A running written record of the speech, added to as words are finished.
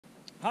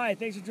Hi,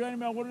 thanks for joining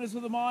me on Wilderness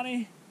with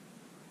Amani.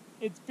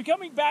 It's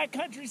becoming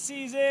backcountry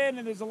season,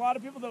 and there's a lot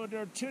of people that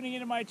are tuning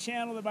into my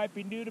channel that might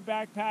be new to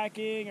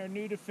backpacking or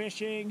new to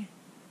fishing.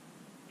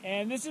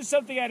 And this is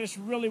something I just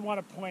really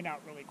want to point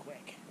out really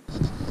quick.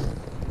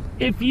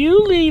 If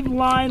you leave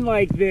line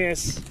like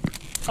this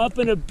up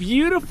in a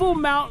beautiful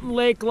mountain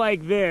lake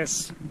like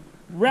this,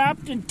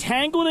 wrapped and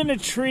tangled in a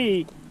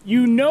tree,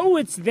 you know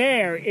it's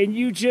there and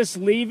you just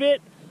leave it,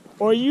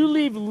 or you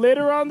leave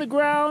litter on the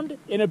ground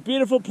in a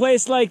beautiful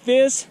place like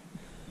this,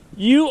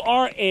 you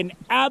are an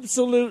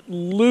absolute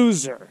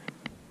loser.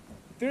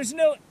 There's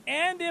no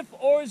and, if,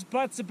 ors,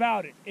 buts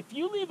about it. If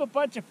you leave a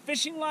bunch of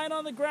fishing line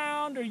on the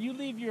ground, or you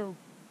leave your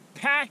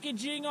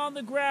packaging on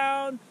the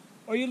ground,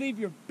 or you leave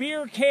your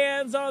beer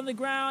cans on the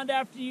ground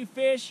after you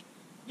fish,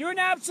 you're an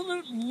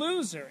absolute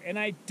loser. And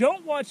I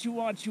don't want you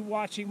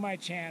watching my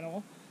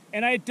channel,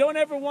 and I don't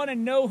ever want to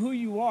know who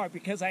you are,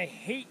 because I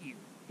hate you,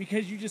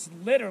 because you just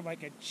litter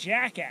like a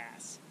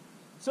jackass.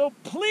 So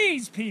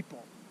please,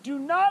 people, do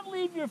not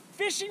leave your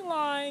fishing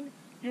line,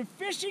 your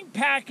fishing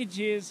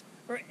packages,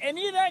 or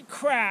any of that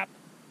crap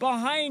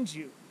behind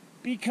you,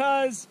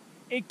 because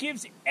it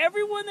gives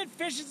everyone that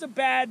fishes a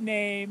bad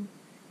name.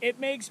 It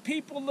makes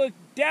people look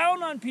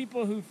down on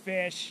people who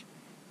fish,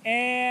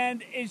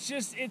 and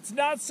it's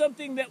not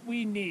something that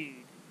we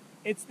need.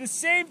 It's the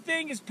same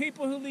thing as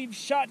people who leave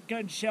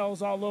shotgun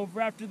shells all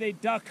over after they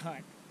duck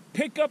hunt.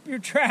 Pick up your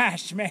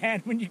trash,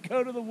 man, when you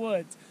go to the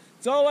woods.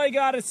 That's all I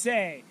gotta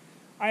say.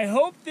 I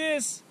hope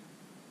this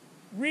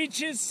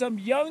reaches some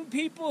young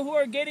people who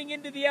are getting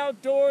into the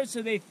outdoors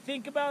so they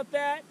think about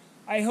that.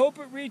 I hope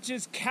it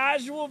reaches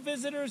casual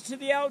visitors to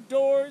the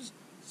outdoors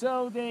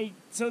so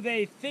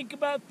they think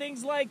about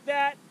things like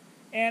that.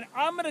 And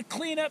I'm going to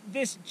clean up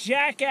this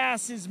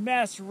jackass's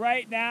mess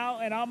right now,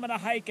 and I'm going to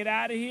hike it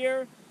out of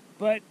here,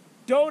 but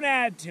don't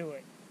add to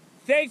it.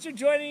 Thanks for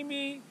joining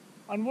me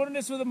on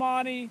Wilderness with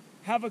Amani.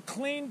 Have a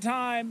clean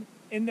time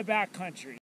in the backcountry.